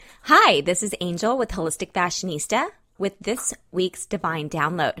Hi, this is Angel with Holistic Fashionista with this week's Divine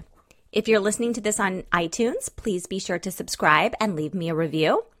Download. If you're listening to this on iTunes, please be sure to subscribe and leave me a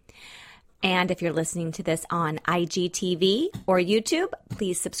review. And if you're listening to this on IGTV or YouTube,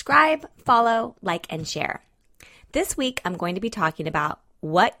 please subscribe, follow, like, and share. This week, I'm going to be talking about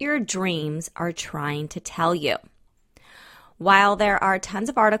what your dreams are trying to tell you. While there are tons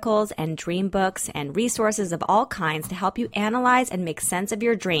of articles and dream books and resources of all kinds to help you analyze and make sense of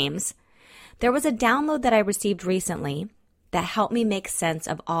your dreams, there was a download that I received recently that helped me make sense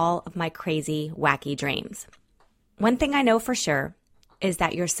of all of my crazy, wacky dreams. One thing I know for sure is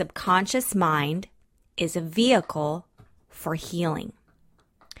that your subconscious mind is a vehicle for healing.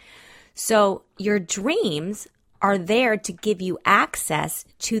 So your dreams are there to give you access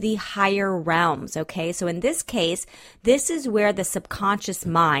to the higher realms, okay? So in this case, this is where the subconscious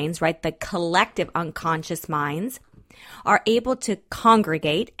minds, right, the collective unconscious minds, are able to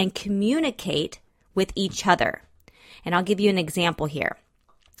congregate and communicate with each other. And I'll give you an example here.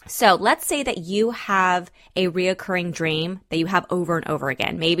 So let's say that you have a reoccurring dream that you have over and over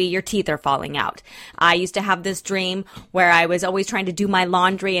again. Maybe your teeth are falling out. I used to have this dream where I was always trying to do my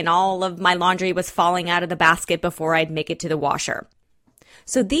laundry and all of my laundry was falling out of the basket before I'd make it to the washer.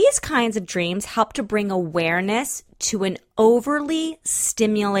 So these kinds of dreams help to bring awareness to an overly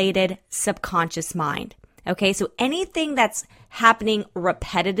stimulated subconscious mind. Okay, so anything that's happening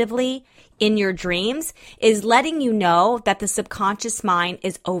repetitively in your dreams is letting you know that the subconscious mind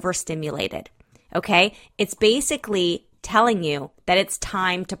is overstimulated. Okay, it's basically telling you that it's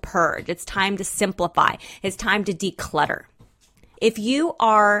time to purge, it's time to simplify, it's time to declutter. If you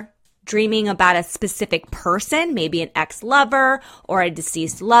are dreaming about a specific person, maybe an ex-lover or a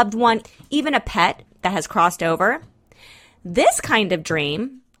deceased loved one, even a pet that has crossed over, this kind of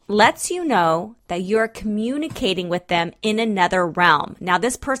dream lets you know that you're communicating with them in another realm. Now,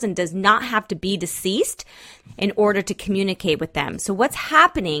 this person does not have to be deceased in order to communicate with them. So what's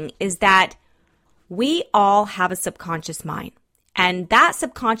happening is that we all have a subconscious mind, and that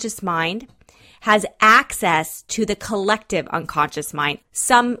subconscious mind has access to the collective unconscious mind.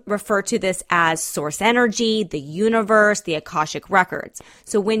 Some refer to this as source energy, the universe, the Akashic records.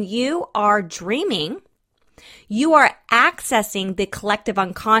 So when you are dreaming, you are accessing the collective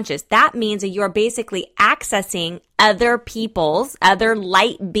unconscious. That means that you're basically accessing other people's, other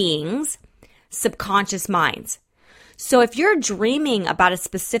light beings' subconscious minds. So if you're dreaming about a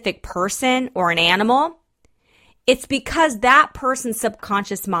specific person or an animal, it's because that person's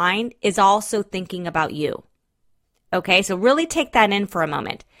subconscious mind is also thinking about you. Okay, so really take that in for a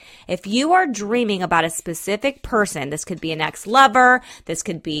moment. If you are dreaming about a specific person, this could be an ex-lover, this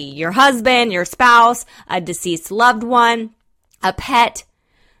could be your husband, your spouse, a deceased loved one, a pet,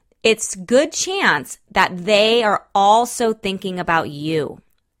 it's good chance that they are also thinking about you.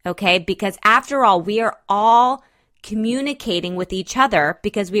 Okay, because after all, we are all communicating with each other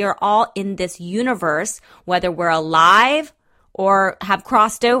because we are all in this universe, whether we're alive or have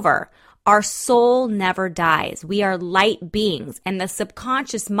crossed over. Our soul never dies. We are light beings, and the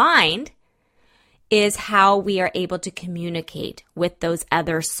subconscious mind is how we are able to communicate with those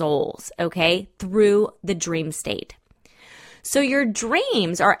other souls, okay, through the dream state. So your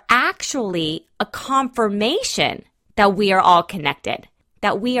dreams are actually a confirmation that we are all connected,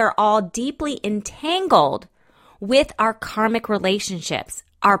 that we are all deeply entangled with our karmic relationships,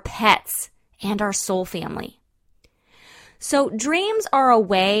 our pets, and our soul family. So dreams are a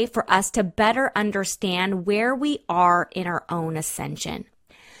way for us to better understand where we are in our own ascension.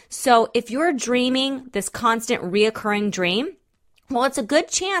 So if you're dreaming this constant reoccurring dream, well, it's a good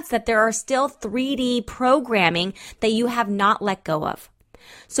chance that there are still 3D programming that you have not let go of.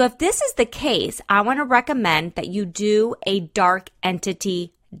 So if this is the case, I want to recommend that you do a dark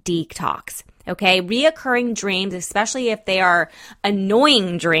entity detox. Okay, reoccurring dreams, especially if they are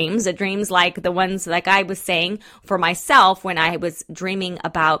annoying dreams, the dreams like the ones like I was saying for myself when I was dreaming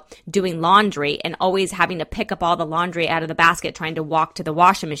about doing laundry and always having to pick up all the laundry out of the basket trying to walk to the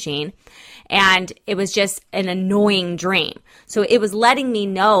washing machine. And it was just an annoying dream. So it was letting me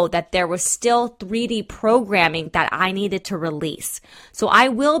know that there was still 3D programming that I needed to release. So I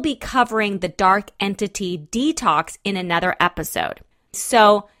will be covering the dark entity detox in another episode.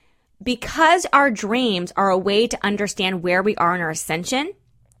 So because our dreams are a way to understand where we are in our ascension,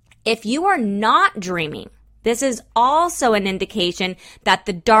 if you are not dreaming This is also an indication that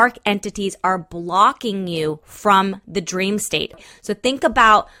the dark entities are blocking you from the dream state. So think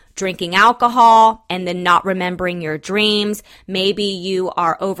about drinking alcohol and then not remembering your dreams. Maybe you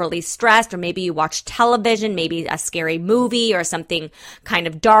are overly stressed, or maybe you watch television, maybe a scary movie or something kind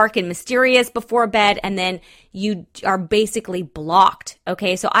of dark and mysterious before bed, and then you are basically blocked.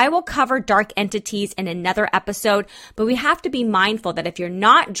 Okay, so I will cover dark entities in another episode, but we have to be mindful that if you're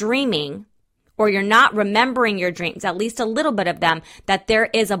not dreaming, or you're not remembering your dreams, at least a little bit of them, that there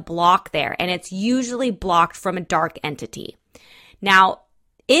is a block there, and it's usually blocked from a dark entity. Now,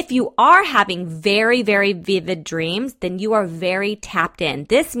 if you are having very, very vivid dreams, then you are very tapped in.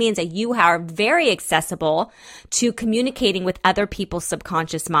 This means that you are very accessible to communicating with other people's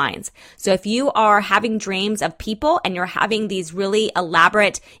subconscious minds. So if you are having dreams of people and you're having these really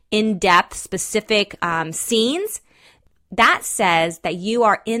elaborate, in-depth, specific scenes, that says that you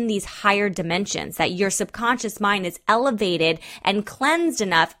are in these higher dimensions, that your subconscious mind is elevated and cleansed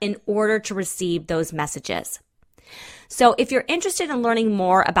enough in order to receive those messages. So if you're interested in learning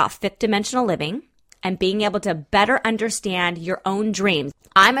more about fifth dimensional living and being able to better understand your own dreams,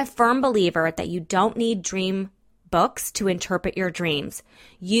 I'm a firm believer that you don't need dream books to interpret your dreams.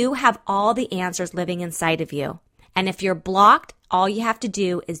 You have all the answers living inside of you. And if you're blocked, all you have to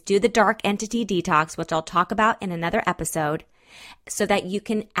do is do the dark entity detox, which I'll talk about in another episode, so that you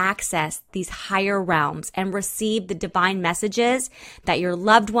can access these higher realms and receive the divine messages that your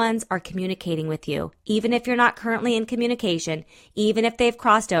loved ones are communicating with you, even if you're not currently in communication, even if they've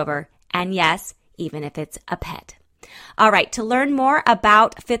crossed over, and yes, even if it's a pet. All right, to learn more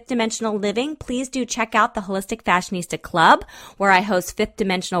about fifth dimensional living, please do check out the Holistic Fashionista Club, where I host fifth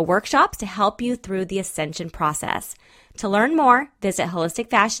dimensional workshops to help you through the ascension process. To learn more, visit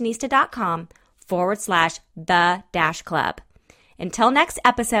holisticfashionista.com/the-club. Until next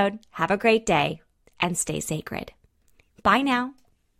episode, have a great day and stay sacred. Bye now.